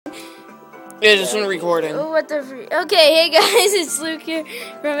It isn't recording. Oh, what the okay, hey guys, it's Luke here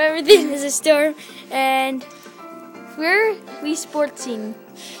from Everything is a Storm, and we're Wii Sportsing.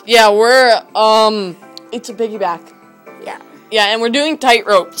 Yeah, we're, it's a piggyback. Yeah. Yeah, and we're doing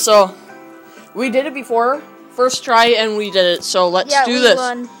tightrope, so we did it before, first try, and we did it, so let's do this.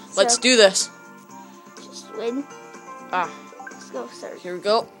 Won, let's do this. Just win. Let's go start. Here we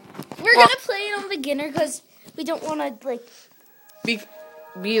go. We're gonna play it on beginner, because we don't want to, like...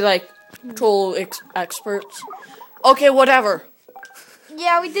 Be like, total experts. Okay, whatever.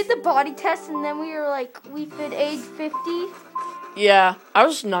 Yeah, we did the body test, and then we were like, we fit age 50. Yeah, I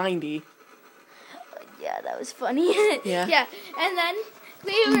was 90. Yeah, that was funny. Yeah. Yeah, and then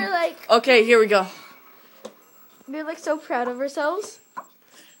we were like... Okay, here we go. We were like so proud of ourselves.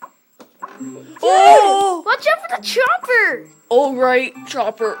 Oh! Watch out for the chopper! All right,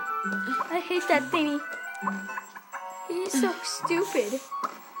 chopper. I hate that thingy. He's so stupid.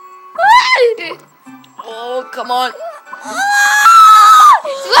 Oh, come on.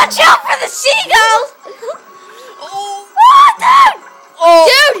 Watch out for the seagulls! Oh, Dude!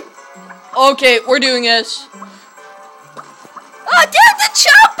 oh. Dude! Okay, we're doing this. Oh, dude, the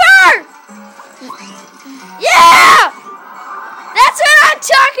chopper! Yeah! That's what I'm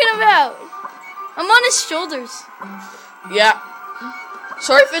talking about. I'm on his shoulders. Yeah.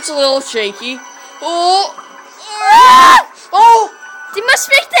 Sorry if it's a little shaky. Oh! Ah! Oh! They must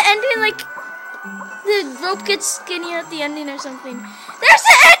make the ending like the rope gets skinnier at the ending or something. There's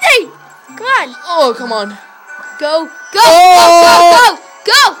the ending! Come on. Oh, come on. Go, go, Oh!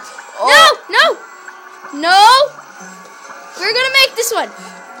 go, go, go! Oh. No! No! We're gonna make this one.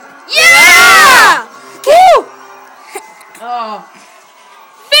 Yeah! Woo! Oh.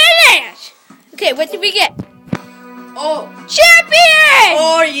 Finish! Okay, what did we get? Oh. Champion!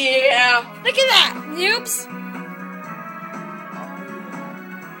 Oh, yeah. Look at that. Oops.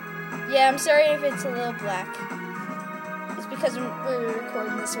 Yeah, I'm sorry if it's a little black. It's because we're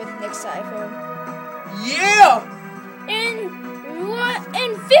recording this with Nick's iPhone. Yeah! In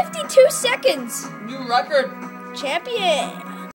 52 seconds. New record. Champion.